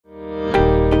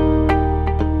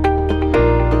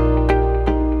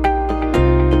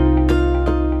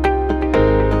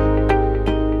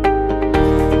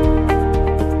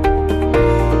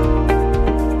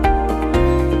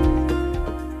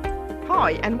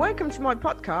welcome to my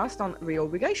podcast on real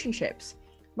relationships.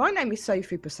 My name is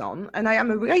Sophie Personne, and I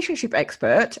am a relationship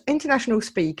expert, international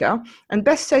speaker, and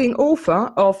best-selling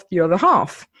author of The Other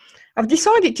Half. I've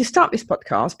decided to start this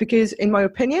podcast because, in my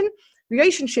opinion,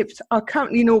 relationships are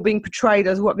currently not being portrayed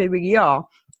as what they really are.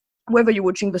 Whether you're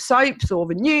watching the soaps or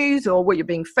the news or what you're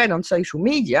being fed on social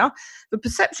media, the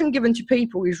perception given to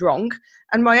people is wrong,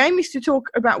 and my aim is to talk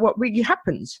about what really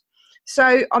happens.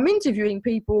 So I'm interviewing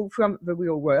people from the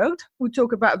real world who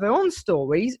talk about their own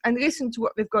stories and listen to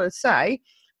what they've got to say,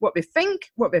 what they think,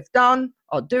 what they've done,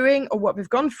 are doing, or what they've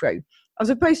gone through, as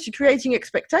opposed to creating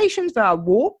expectations that are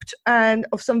warped and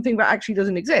of something that actually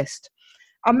doesn't exist.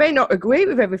 I may not agree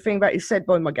with everything that is said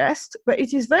by my guest, but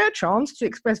it is their chance to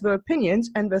express their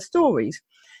opinions and their stories.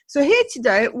 So here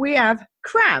today we have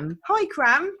Kram. Hi,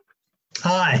 Kram.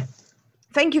 Hi.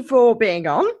 Thank you for being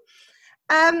on.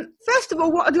 First of all,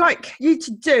 what I'd like you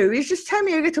to do is just tell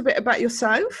me a little bit about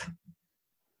yourself.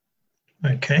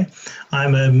 Okay.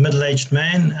 I'm a middle-aged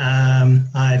man.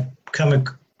 I've come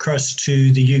across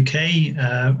to the UK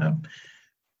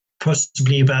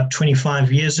possibly about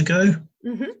 25 years ago.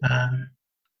 Mm-hmm.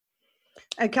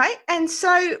 Okay, and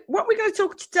so what we're going to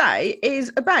talk today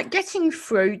is about getting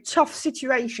through tough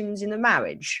situations in a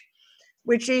marriage,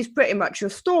 which is pretty much your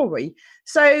story.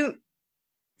 So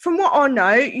from what I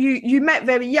know, you met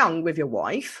very young with your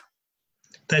wife.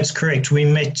 That's correct. We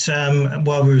met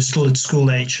while we were still at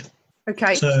school age.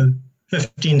 Okay. So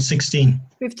 15, 16.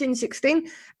 15,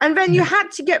 16. And then you had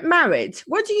to get married.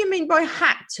 What do you mean by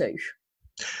had to?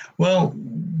 Well,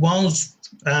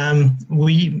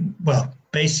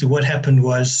 basically what happened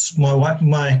was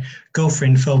my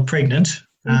girlfriend fell pregnant,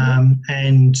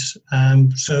 and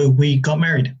so we got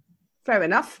married. Fair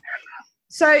enough.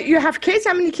 So you have kids.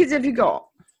 How many kids have you got?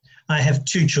 I have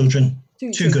two children,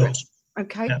 two girls.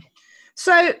 Okay. Yeah.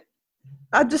 So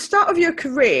at the start of your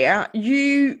career,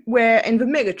 you were in the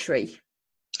military.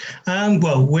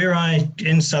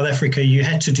 In South Africa, you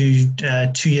had to do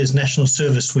 2 years national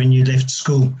service when you left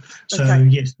school. So okay.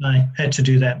 Yes, I had to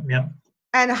do that. Yeah.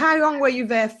 And how long were you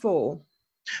there for?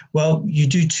 Well, you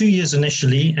do 2 years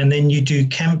initially, and then you do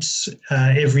camps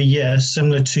every year,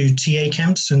 similar to TA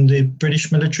camps in the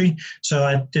British military. So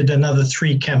I did another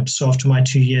 3 camps after my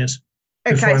 2 years.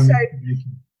 Okay, so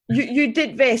you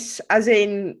did this as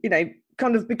in,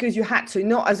 kind of because you had to,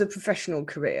 not as a professional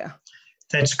career.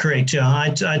 That's correct. Yeah, I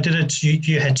did it.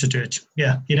 You had to do it.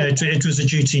 Yeah, it was a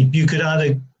duty. You could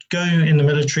either go in the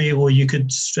military, or you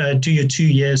could do your 2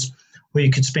 years, or you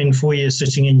could spend 4 years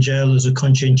sitting in jail as a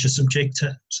conscientious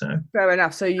objector. So fair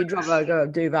enough. So you'd rather go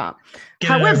and do that.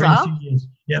 However,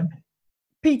 yeah.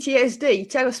 PTSD.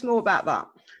 Tell us more about that.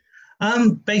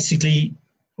 Basically,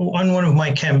 on one of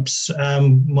my camps,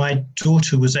 my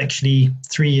daughter was actually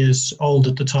 3 years old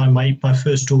at the time. My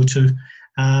first daughter.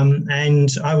 And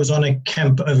I was on a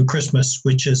camp over Christmas,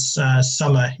 which is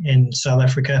summer in South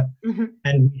Africa. Mm-hmm.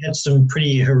 And we had some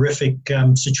pretty horrific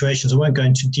situations. I won't go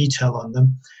into detail on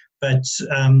them, but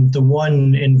the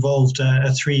one involved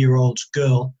a 3-year-old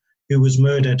girl who was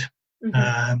murdered.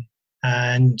 Mm-hmm.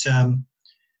 And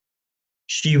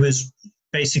she was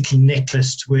basically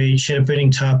necklaced, where she had a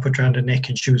burning tire put around her neck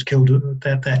and she was killed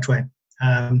that way.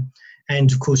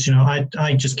 And of course,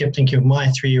 I just kept thinking of my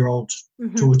 3-year-old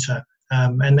mm-hmm. daughter.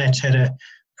 And that had a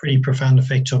pretty profound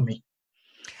effect on me.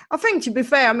 I think, to be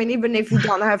fair, even if you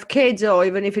don't have kids, or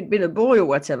even if it'd been a boy or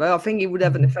whatever, I think it would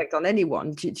have an effect on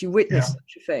anyone to witness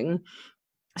such a thing.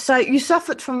 So you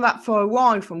suffered from that for a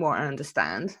while, from what I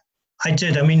understand. I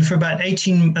did. For about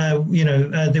 18,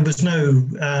 there was no,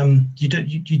 you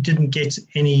didn't get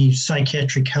any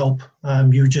psychiatric help.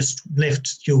 You just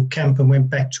left your camp and went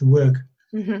back to work.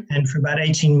 Mm-hmm. And for about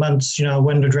 18 months, I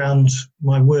wandered around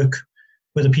my work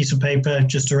with a piece of paper,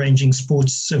 just arranging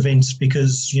sports events,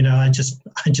 because, I just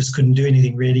couldn't do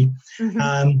anything really. Mm-hmm.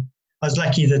 I was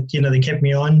lucky that, they kept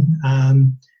me on.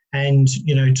 And,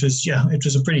 it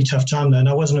was a pretty tough time though. And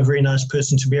I wasn't a very nice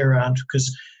person to be around,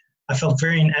 because I felt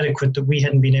very inadequate that we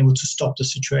hadn't been able to stop the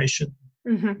situation,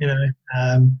 mm-hmm.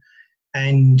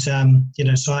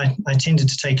 So I tended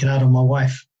to take it out on my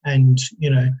wife, and,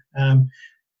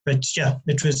 but yeah,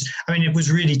 it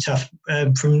was really tough.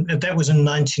 That was in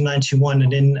 1991,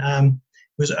 and then it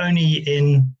was only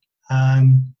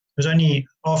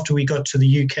after we got to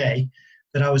the UK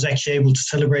that I was actually able to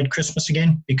celebrate Christmas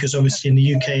again, because obviously in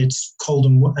the UK it's cold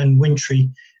and wintry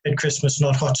at Christmas,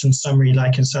 not hot and summery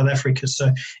like in South Africa. So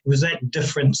it was that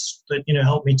difference that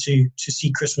helped me to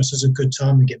see Christmas as a good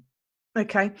time again.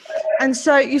 Okay. And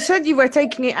so you said you were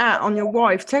taking it out on your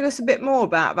wife. Tell us a bit more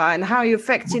about that and how you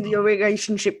affected your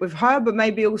relationship with her, but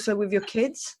maybe also with your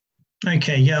kids.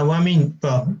 Okay, yeah. Well, I mean,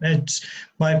 it's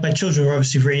my children were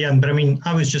obviously very young, but I mean,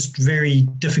 I was just very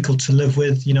difficult to live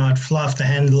with. I'd fly off the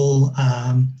handle.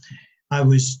 I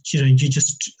was, you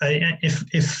just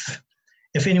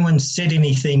if anyone said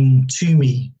anything to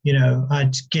me,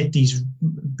 I'd get these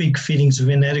big feelings of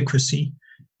inadequacy,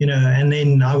 and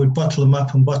then I would bottle them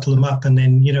up and bottle them up, and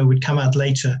then would come out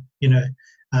later, and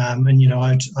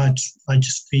I'd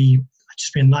just be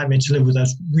a nightmare to live with. I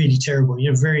was really terrible,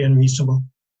 very unreasonable.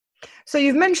 So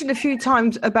you've mentioned a few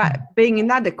times about being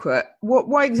inadequate.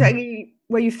 Why exactly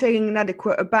were you feeling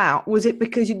inadequate about? Was it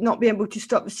because you'd not be able to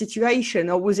stop the situation,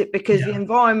 or was it because the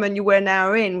environment you were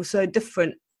now in was so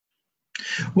different?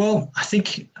 Well, I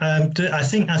think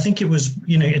it was,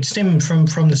 it stemmed from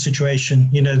the situation,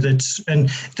 and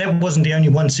that wasn't the only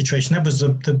one situation. That was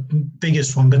the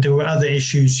biggest one, but there were other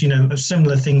issues, of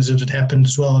similar things that had happened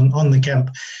as well on the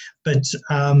camp. But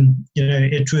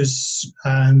it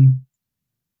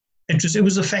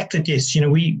was the fact that yes,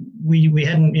 we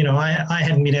hadn't, I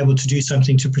hadn't been able to do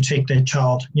something to protect that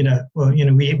child,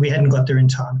 we hadn't got there in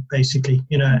time, basically,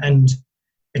 and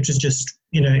it was just,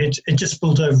 it just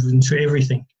spilled over into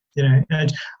everything,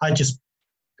 and I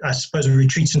suppose I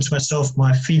retreated into myself,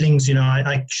 my feelings,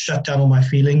 I shut down all my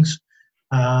feelings,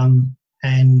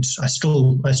 and I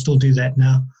still do that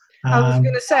now. I was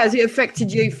going to say, has it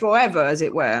affected you forever, as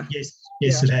it were?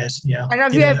 Yes, it has, yeah. And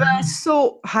have you ever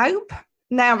sought help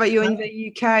now that you're in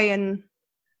the UK? And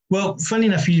well, funny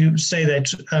enough, you say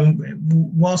that.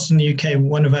 Whilst in the UK,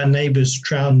 one of our neighbours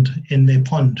drowned in their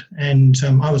pond, and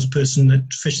I was a person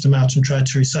that fished them out and tried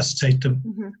to resuscitate them.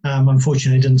 Mm-hmm.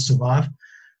 Unfortunately, didn't survive.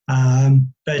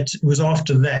 But it was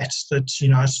after that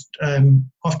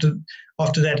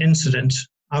after that incident,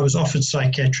 I was offered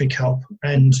psychiatric help,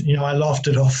 and I laughed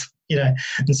it off,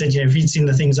 and said, if you'd seen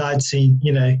the things I'd seen,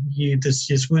 this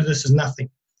is nothing,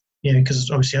 because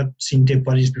obviously I've seen dead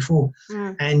bodies before,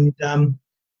 and.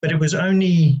 But it was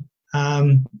only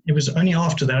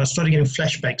after that I started getting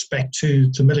flashbacks back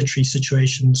to military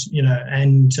situations,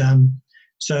 and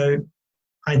so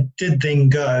I did then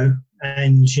go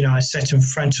and I sat in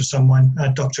front of someone. A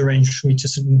doctor arranged for me to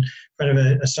sit in front of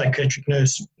a psychiatric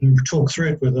nurse and talk through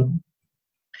it with them.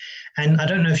 And I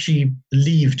don't know if she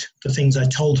believed the things I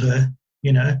told her,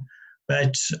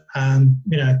 but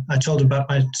I told her about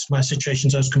my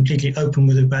situations. I was completely open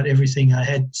with her about everything I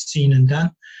had seen and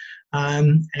done.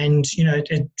 And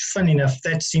funny enough,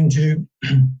 that seemed to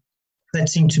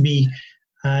be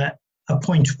a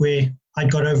point where I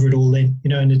got over it all then,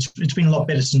 and it's been a lot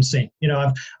better since then.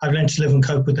 I've learned to live and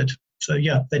cope with it. So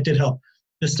yeah, that did help.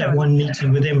 Just that one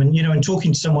meeting with them, and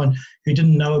talking to someone who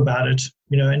didn't know about it,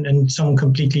 and someone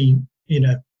completely,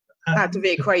 out of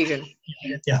the equation.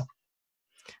 Yeah.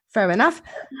 Fair enough.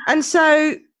 And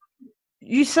so,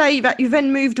 you say that you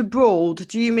then moved abroad.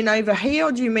 Do you mean over here,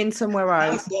 or do you mean somewhere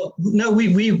else? Well, no,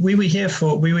 we were here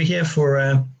for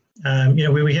a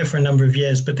number of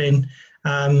years. But then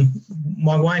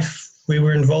my wife, we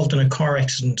were involved in a car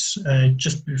accident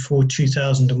just before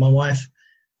 2000, and my wife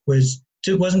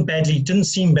didn't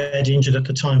seem badly injured at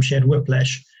the time. She had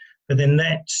whiplash, but then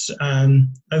that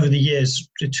over the years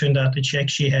it turned out that she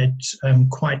actually had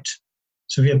quite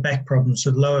severe back problems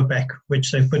with lower back,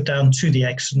 which they put down to the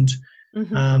accident.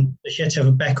 Mm-hmm. She had to have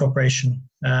a back operation,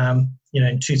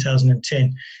 in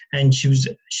 2010, and she's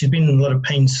been in a lot of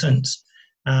pain since.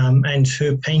 And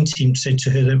her pain team said to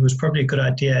her that it was probably a good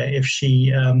idea if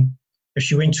she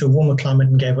went to a warmer climate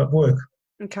and gave up work.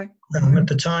 Okay. At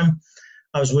the time,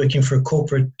 I was working for a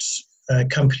corporate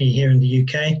company here in the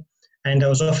UK, and I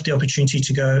was offered the opportunity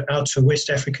to go out to a West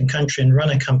African country and run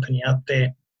a company out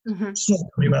there. Mm-hmm. Small,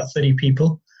 probably about 30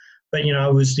 people. But, I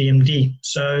was the MD,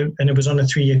 and it was on a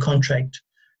 3-year contract.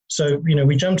 So,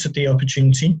 we jumped at the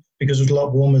opportunity because it was a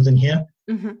lot warmer than here,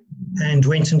 mm-hmm. and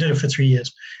went and did it for 3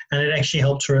 years. And it actually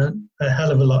helped her a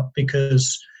hell of a lot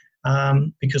because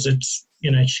it's,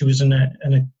 she was in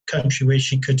a country where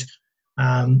she could,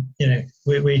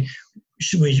 where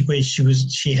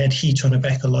she had heat on her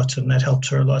back a lot, and that helped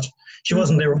her a lot. She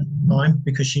wasn't there all the time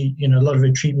because she, a lot of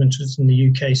her treatment was in the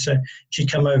UK, so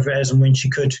she'd come over as and when she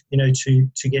could,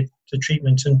 to get the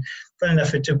treatment. And funny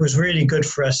enough, it was really good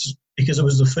for us because it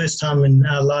was the first time in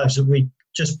our lives that we'd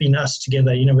just been us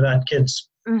together, without kids.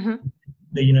 Mm-hmm.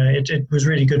 But, it was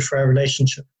really good for our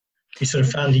relationship. We sort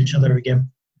of found each other again.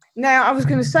 Now, I was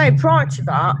going to say, prior to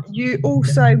that, you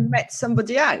also met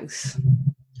somebody else.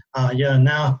 Yeah.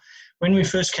 Now, when we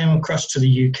first came across to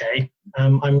the UK,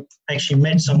 I actually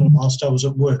met someone whilst I was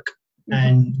at work,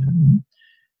 and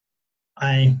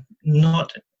I'm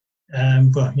not,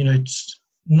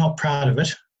 not proud of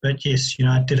it, but yes,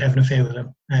 I did have an affair with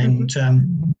him, and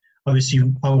obviously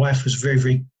my wife was very,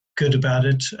 very good about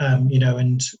it,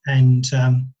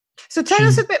 So tell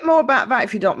us a bit more about that,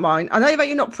 if you don't mind. I know that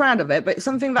you're not proud of it, but it's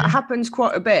something that happens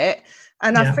quite a bit.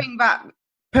 And I think that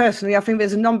personally, I think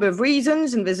there's a number of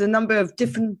reasons and there's a number of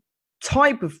different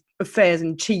type of affairs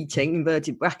and cheating,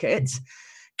 inverted brackets.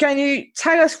 Can you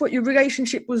tell us what your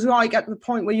relationship was like at the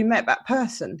point where you met that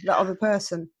person, that other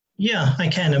person? Yeah, I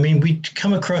can. I mean, we'd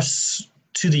come across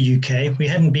to the UK. We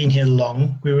hadn't been here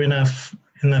long. We were in our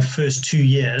first 2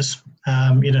 years,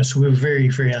 so we were very,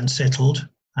 very unsettled.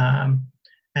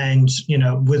 And,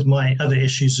 with my other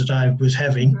issues that I was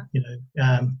having,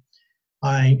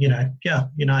 I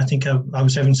think I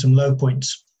was having some low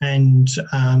points. And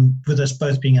with us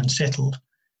both being unsettled,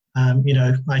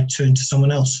 I turned to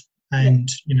someone else. And,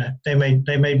 they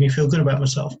made me feel good about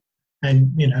myself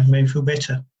and, made me feel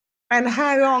better. And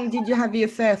how long did you have the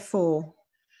affair for?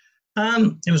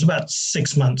 It was about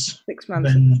 6 months. 6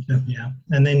 months.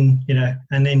 And then,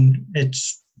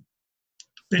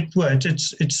 it worked.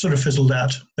 It sort of fizzled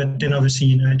out. But then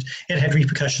obviously, it had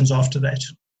repercussions after that.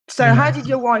 So how did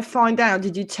your wife find out?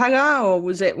 Did you tell her, or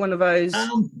was it one of those?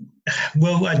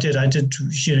 Well, I did.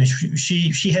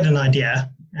 She had an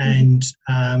idea, and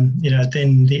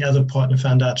then the other partner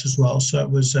found out as well. So it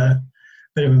was a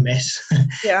bit of a mess.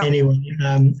 Yeah. Anyway,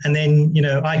 and then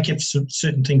I kept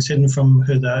certain things hidden from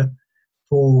her though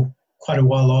for quite a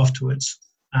while afterwards,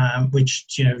 which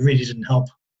really didn't help.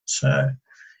 So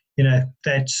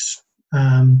that's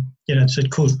so it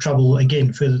caused trouble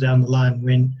again further down the line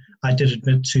when I did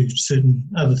admit to certain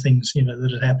other things, that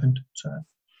had happened. So,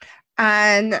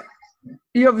 and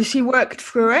you obviously worked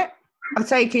through it. I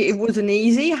take it wasn't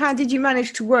easy. How did you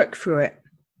manage to work through it?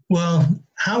 Well,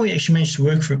 how we actually managed to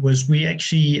work through it was we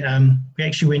actually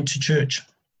went to church.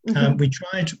 Mm-hmm.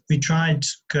 We tried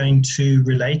going to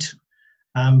Relate,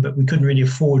 but we couldn't really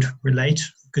afford Relate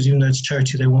because even though it's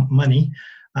charity, they want money,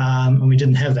 and we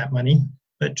didn't have that money.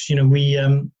 But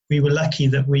we were lucky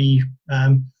that we.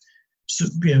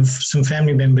 Some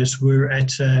family members were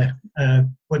at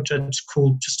what's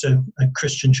called just a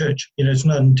Christian church. It's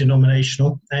not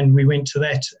denominational, and we went to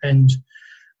that, and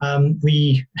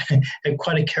we had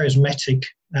quite a charismatic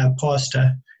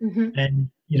pastor, mm-hmm. and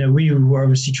we were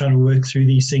obviously trying to work through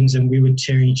these things, and we were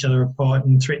tearing each other apart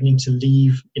and threatening to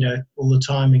leave, all the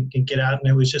time and get out, and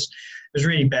it was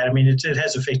really bad. I mean, it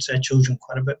has affected our children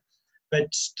quite a bit,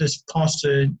 but this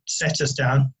pastor sat us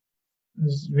down.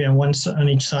 One on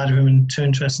each side of him, and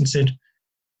turned to us and said,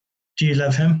 "Do you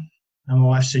love him?" And my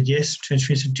wife said yes. Turned to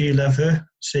me and said, "Do you love her?" I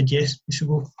said yes. He said,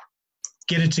 "Well,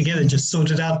 get it together, just sort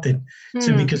it out then."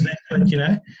 So because that's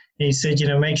what, he said,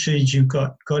 make sure that you've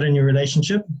got God in your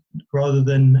relationship rather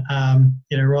than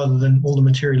all the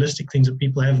materialistic things that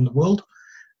people have in the world.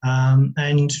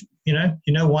 And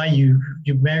why you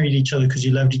married each other, because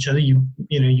you loved each other. You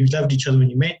loved each other when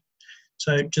you met.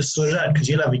 So just sort it out because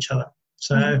you love each other.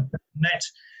 So that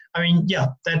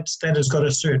has got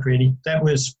us through it, really. That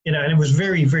was, and it was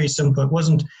very, very simple. It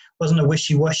wasn't a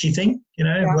wishy-washy thing,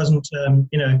 It wasn't,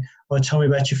 tell me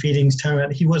about your feelings, tell me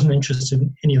about. He wasn't interested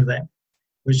in any of that.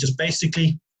 It was just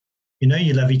basically,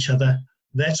 you love each other.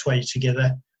 That's why you're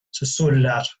together. So sort it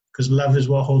out, because love is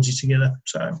what holds you together.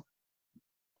 So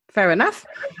fair enough.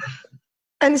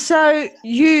 And so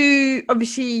you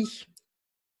obviously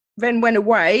then went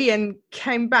away and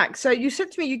came back. So you said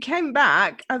to me you came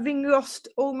back having lost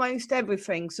almost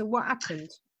everything. So what happened?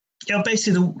 Yeah,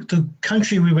 basically the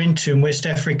country we went to in West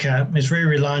Africa is very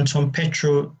reliant on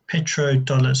petro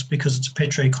dollars because it's a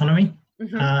petro economy.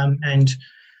 Mm-hmm. And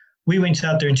we went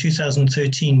out there in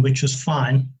 2013, which was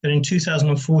fine. But in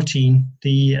 2014,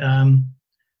 the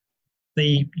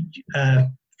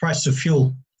price of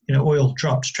fuel, oil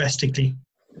dropped drastically.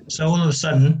 So all of a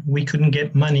sudden, we couldn't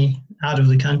get money out of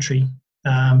the country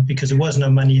because there was no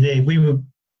money there.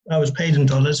 I was paid in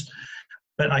dollars,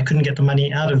 but I couldn't get the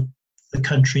money out of the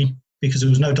country because there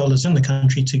was no dollars in the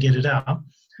country to get it out.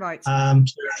 Right. So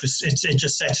it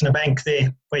just sat in a bank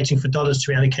there waiting for dollars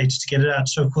to be allocated to get it out.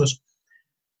 So, of course,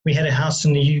 we had a house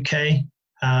in the UK,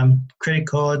 credit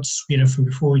cards, from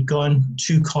before we'd gone,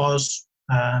 2 cars,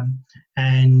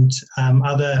 and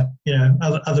other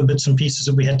bits and pieces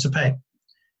that we had to pay.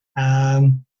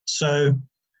 So,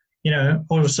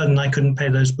 all of a sudden I couldn't pay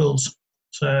those bills.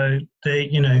 So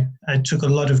it took a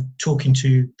lot of talking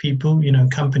to people,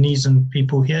 companies and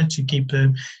people here to keep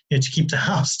the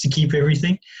house, to keep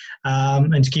everything,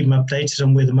 and to keep them updated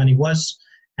on where the money was.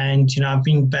 And, I've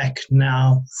been back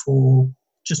now for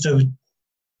just over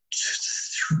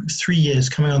 3 years,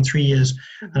 coming on 3 years,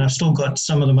 and I've still got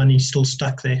some of the money still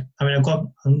stuck there. I mean, I've got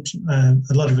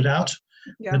a lot of it out.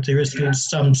 Yeah. But there is still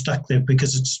some stuck there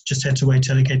because it's just had to wait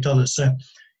to allocate dollars. So,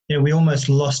 we almost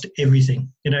lost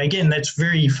everything. Again, that's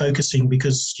very focusing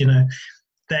because,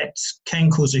 that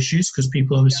can cause issues because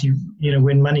people obviously,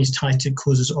 when money's tight, it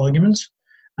causes arguments.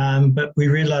 But we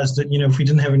realized that, if we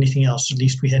didn't have anything else, at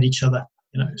least we had each other,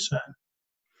 so.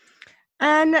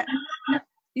 And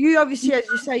you obviously, as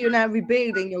you say, you're now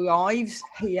rebuilding your lives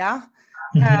here.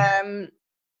 Mm-hmm.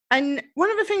 And one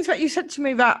of the things that you said to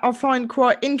me that I find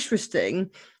quite interesting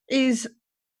is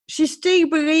she still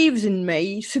believes in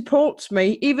me, supports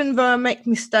me, even though I make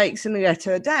mistakes and let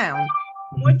her down.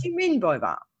 Mm-hmm. What do you mean by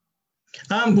that?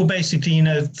 Well, basically,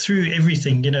 through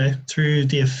everything, through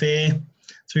the affair,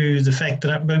 through the fact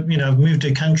that I've moved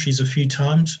to countries a few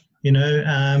times, and,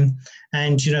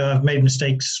 I've made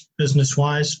mistakes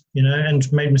business-wise,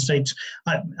 and made mistakes.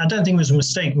 I don't think it was a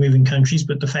mistake moving countries,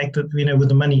 but the fact that, with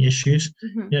the money issues,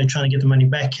 mm-hmm. Trying to get the money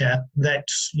back here,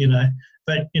 that's,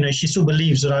 but, she still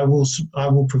believes that I will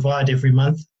provide every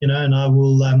month, and I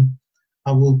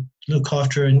will look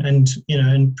after her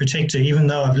and protect her, even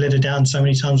though I've let her down so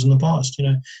many times in the past.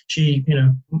 She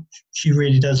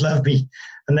really does love me,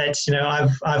 and that's,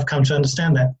 I've come to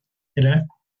understand that,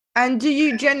 And do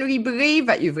you generally believe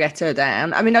that you've let her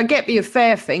down? I mean, I get the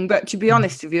affair thing, but to be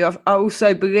honest with you, I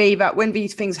also believe that when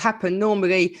these things happen,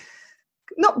 normally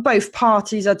not both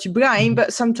parties are to blame,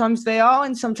 but sometimes they are,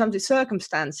 and sometimes it's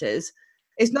circumstances.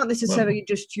 It's not necessarily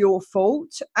just your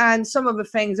fault. And some of the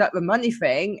things like the money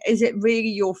thing, is it really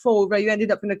your fault that you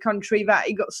ended up in a country that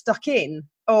you got stuck in?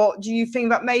 Or do you think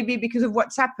that maybe because of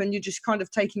what's happened, you're just kind of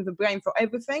taking the blame for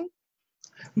everything?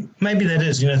 Maybe that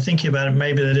is, thinking about it,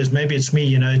 maybe that is, maybe it's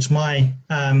me, it's my,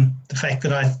 the fact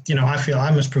that I feel I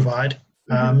must provide.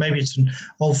 Mm-hmm. Maybe it's an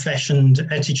old-fashioned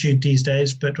attitude these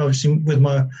days, but obviously with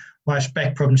my wife's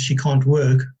back problems, she can't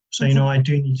work. So, mm-hmm. I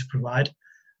do need to provide.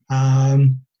 I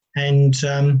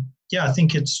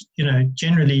think it's,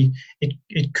 generally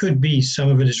it could be some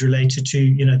of it is related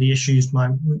to, the issues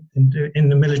in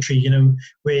the military,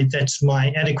 where that's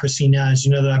my adequacy now is,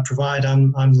 that I provide,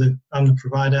 I'm the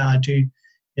provider, I do,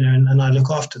 and I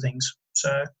look after things.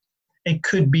 So it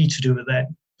could be to do with that.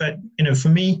 But, for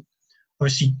me,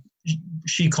 obviously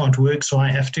she can't work, so I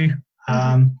have to.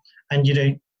 Mm-hmm.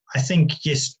 And, I think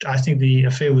the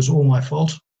affair was all my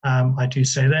fault. I do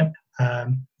say that.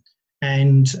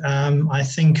 And I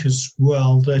think as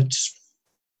well that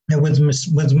with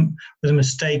the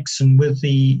mistakes and with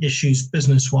the issues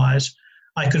business-wise,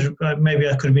 I could have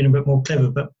been a bit more clever.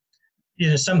 But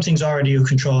some things are out of your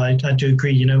control. I do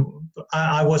agree.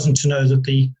 I wasn't to know that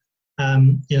the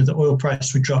oil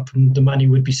price would drop and the money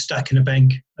would be stuck in a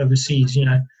bank overseas.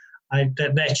 That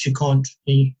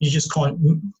you just can't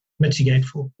mitigate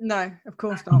for. No, of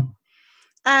course not.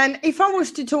 And if I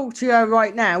was to talk to her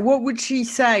right now, what would she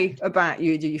say about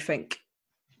you, do you think?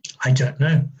 I don't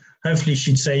know. Hopefully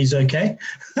she'd say he's okay.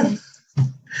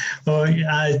 Or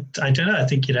I don't know.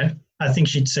 I think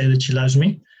she'd say that she loves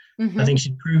me. Mm-hmm. I think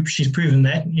she's proven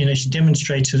that. She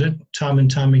demonstrated it time and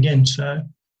time again. So,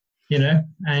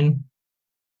 and.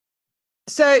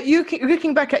 So you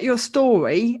looking back at your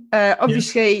story,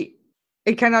 obviously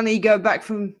it can only go back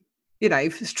from,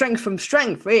 strength from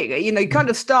strength, really. You kind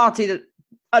of started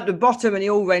at the bottom and it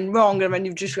all went wrong, and then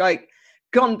you've just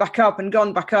gone back up and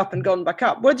gone back up and gone back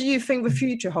up. What do you think the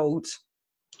future holds?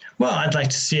 Well, I'd like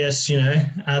to see us, in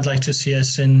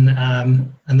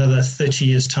another 30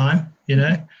 years' time,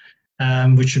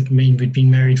 which would mean we'd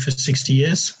been married for 60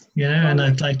 years, and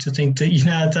I'd like to think that,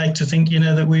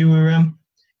 that we were,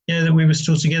 that we were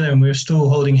still together and we were still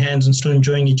holding hands and still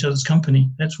enjoying each other's company.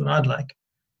 That's what I'd like.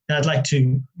 And I'd like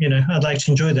to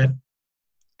enjoy that.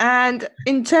 And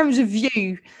in terms of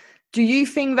you, do you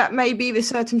think that maybe there's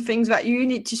certain things that you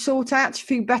need to sort out to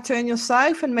feel better in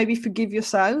yourself and maybe forgive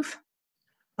yourself?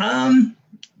 I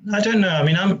don't know. I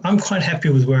mean, I'm quite happy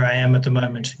with where I am at the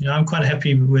moment. I'm quite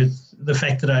happy with the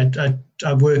fact that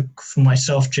I work for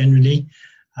myself generally.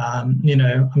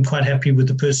 I'm quite happy with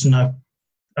the person I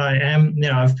am.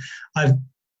 I've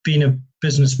been a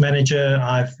business manager.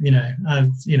 I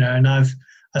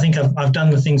think I've done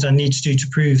the things I need to do to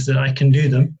prove that I can do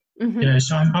them. Mm-hmm.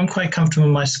 So I'm quite comfortable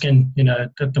in my skin,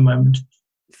 at the moment.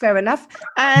 Fair enough.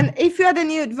 And if you had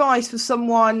any advice for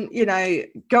someone,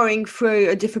 going through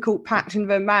a difficult patch in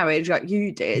their marriage like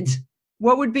you did,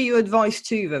 what would be your advice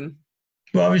to them?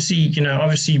 Well,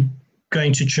 obviously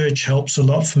going to church helps a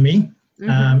lot for me,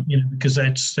 mm-hmm. Because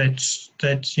it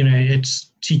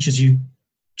teaches you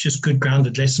just good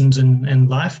grounded lessons in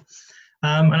life.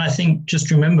 And I think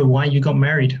just remember why you got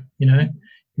married. You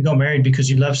got married because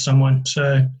you love someone.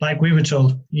 So like we were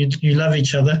told, you love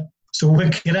each other. So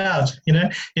work it out.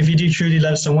 If you do truly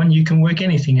love someone, you can work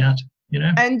anything out. you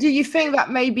know. And do you think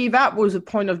that maybe that was a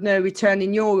point of no return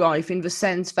in your life, in the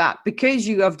sense that because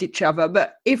you loved each other,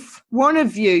 but if one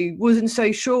of you wasn't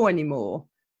so sure anymore,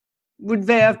 would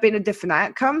there have been a different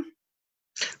outcome?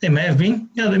 There may have been.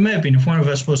 Yeah, there may have been if one of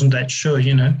us wasn't that sure,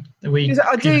 you know. Because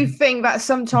I do think that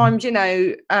sometimes, you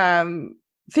know,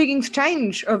 things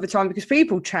change over time because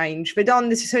people change. They don't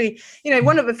necessarily, you know,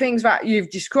 one of the things that you've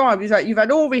described is that you've had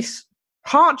all this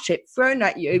hardship thrown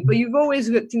at you, but you've always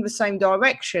looked in the same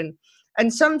direction.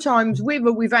 And sometimes with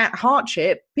or without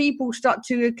hardship, people start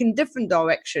to look in different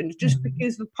directions just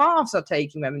because the paths are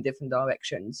taking them in different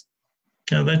directions.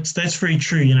 Yeah, that's very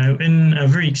true. You know, in a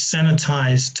very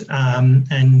sanitized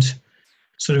and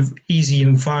sort of easy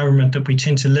environment that we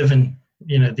tend to live in,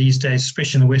 you know, these days,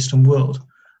 especially in the Western world,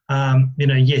 you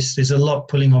know, yes, there's a lot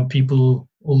pulling on people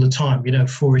all the time, you know,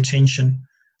 for attention.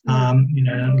 You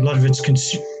know, a lot of it's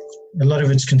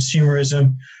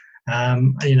consumerism.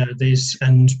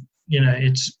 You know,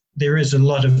 there is a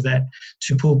lot of that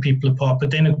to pull people apart.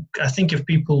 But then I think if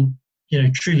people, you know,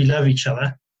 truly love each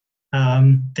other,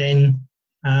 then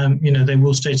you know, they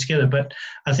will stay together. But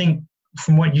I think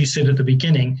from what you said at the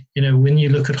beginning, you know, when you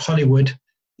look at Hollywood,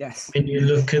 yes, when you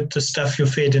look at the stuff you're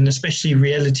fed, and especially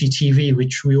reality TV,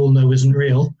 which we all know isn't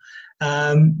real,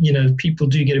 you know, people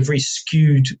do get a very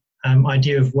skewed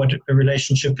idea of what a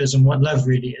relationship is and what love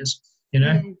really is, you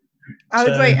know. I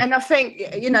agree. And I think,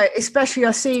 you know, especially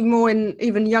I see more in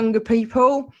even younger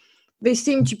people, they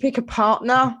seem to pick a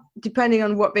partner depending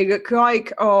on what they look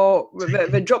like, or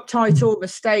the job title, the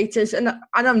status. And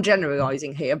I'm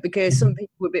generalizing here because some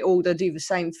people a bit older do the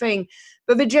same thing,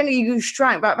 but they generally lose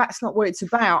track that that's not what it's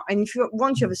about. And if you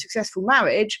want to have a successful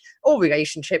marriage or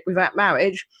relationship without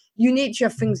marriage, you need to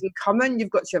have things in common.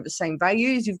 You've got to have the same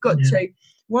values. You've got to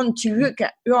want to look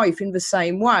at life in the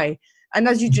same way. And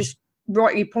as you just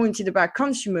rightly pointed about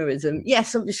consumerism,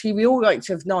 yes, obviously we all like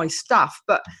to have nice stuff,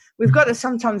 but we've got to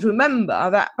sometimes remember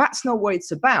that that's not what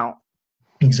it's about.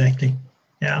 Exactly.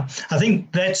 Yeah, I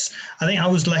think I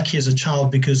was lucky as a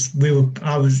child because we were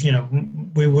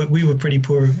pretty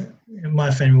poor.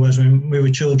 My family was when we were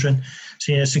children.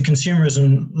 So, so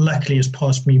consumerism luckily has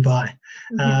passed me by.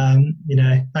 You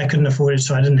know, I couldn't afford it,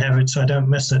 so I didn't have it, so I don't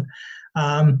miss it.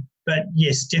 But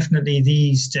yes, definitely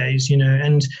these days, you know,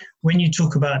 and when you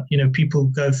talk about, you know, people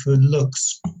go for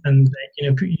looks, and, you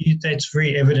know, that's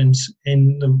very evident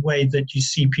in the way that you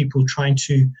see people trying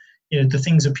to, you know, the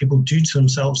things that people do to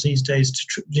themselves these days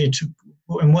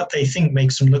and what they think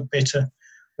makes them look better,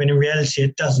 when in reality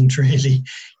it doesn't really,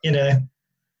 you know.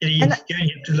 You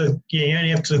only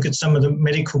have to look at some of the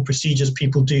medical procedures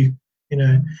people do, you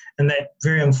know, and that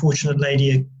very unfortunate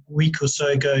lady a week or so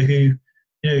ago who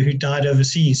died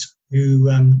overseas,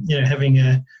 who, you know, having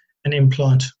an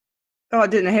implant. Oh, I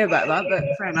didn't hear about that, but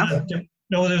fair enough.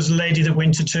 No, there was a lady that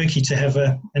went to Turkey to have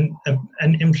an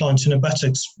implant in her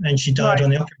buttocks, and she died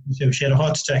on the operating table. She had a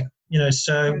heart attack, you know,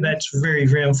 so that's very,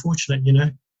 very unfortunate, you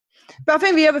know. But I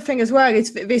think the other thing as well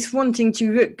is this wanting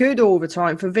to look good all the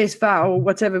time for this, that, or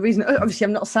whatever reason. Obviously,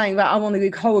 I'm not saying that I want to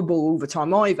look horrible all the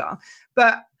time either,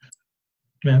 but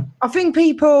I think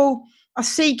people are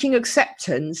seeking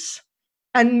acceptance.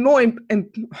 And more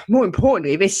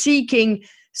importantly, they're seeking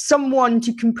someone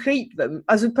to complete them,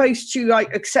 as opposed to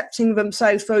like accepting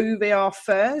themselves for who they are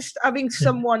first. Having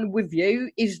someone with you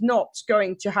is not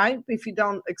going to help if you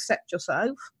don't accept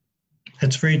yourself.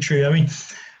 That's very true. I mean,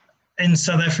 in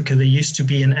South Africa, there used to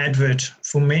be an advert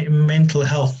for mental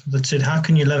health that said, "How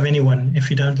can you love anyone if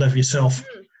you don't love yourself?"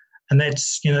 And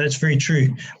that's, you know, that's very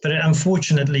true. But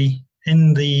unfortunately,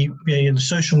 in the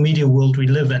social media world we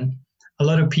live in, a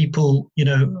lot of people, you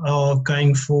know, are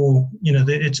going for, you know,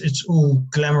 it's all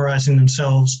glamorizing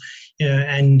themselves, you know,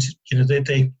 and, you know, they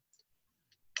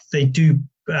do,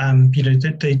 you know,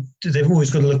 they've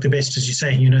always got to look the best, as you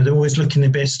say, you know, they're always looking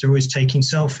their best, they're always taking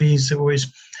selfies, they're always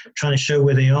trying to show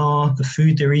where they are, the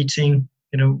food they're eating,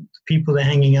 you know, the people they're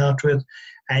hanging out with,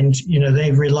 and, you know,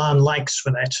 they rely on likes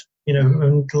for that, you know,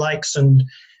 and likes and,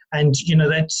 you know,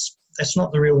 that's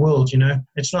not the real world, you know.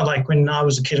 It's not like when I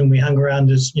was a kid and we hung around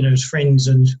as, you know, as friends,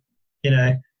 and, you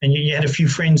know, and you had a few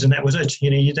friends and that was it. You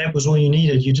know, that was all you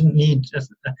needed. You didn't need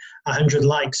 100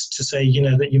 likes to say, you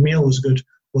know, that your meal was good,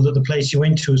 or that the place you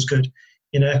went to was good,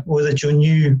 you know, or that your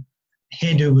new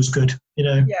hairdo was good, you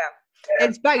know. Yeah,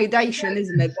 it's validation,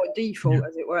 isn't it, by default,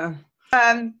 as it were.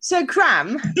 So,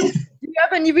 Kram, do you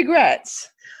have any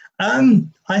regrets?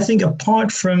 I think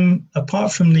apart from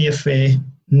the affair,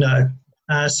 no.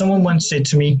 Someone once said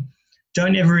to me,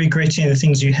 "Don't ever regret any of the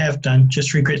things you have done,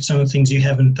 just regret some of the things you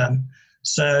haven't done."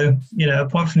 So, you know,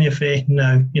 apart from the affair,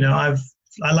 no. You know,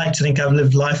 I like to think I've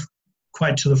lived life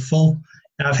quite to the full.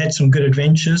 I've had some good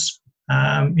adventures,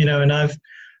 you know, and I've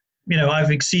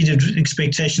I've exceeded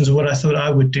expectations of what I thought I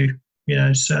would do.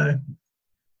 So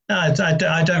no,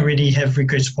 I don't really have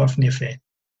regrets apart from the affair.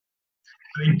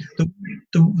 I mean,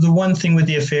 the one thing with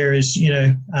the affair is,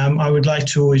 I would like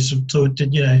to always thought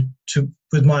that,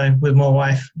 with my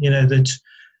wife, that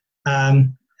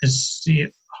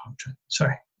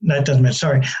sorry, no, it doesn't matter.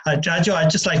 Sorry, I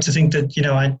just like to think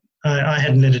that, I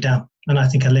hadn't let her down, and I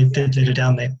think I did let her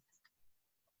down there.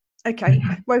 Okay.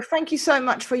 Well, thank you so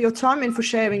much for your time and for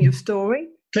sharing your story.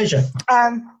 Pleasure.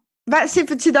 That's it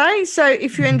for today. So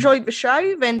if you enjoyed the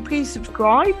show, then please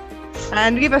subscribe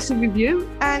and give us a review.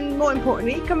 And more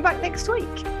importantly, come back next week.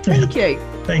 Thank you.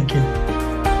 Thank you.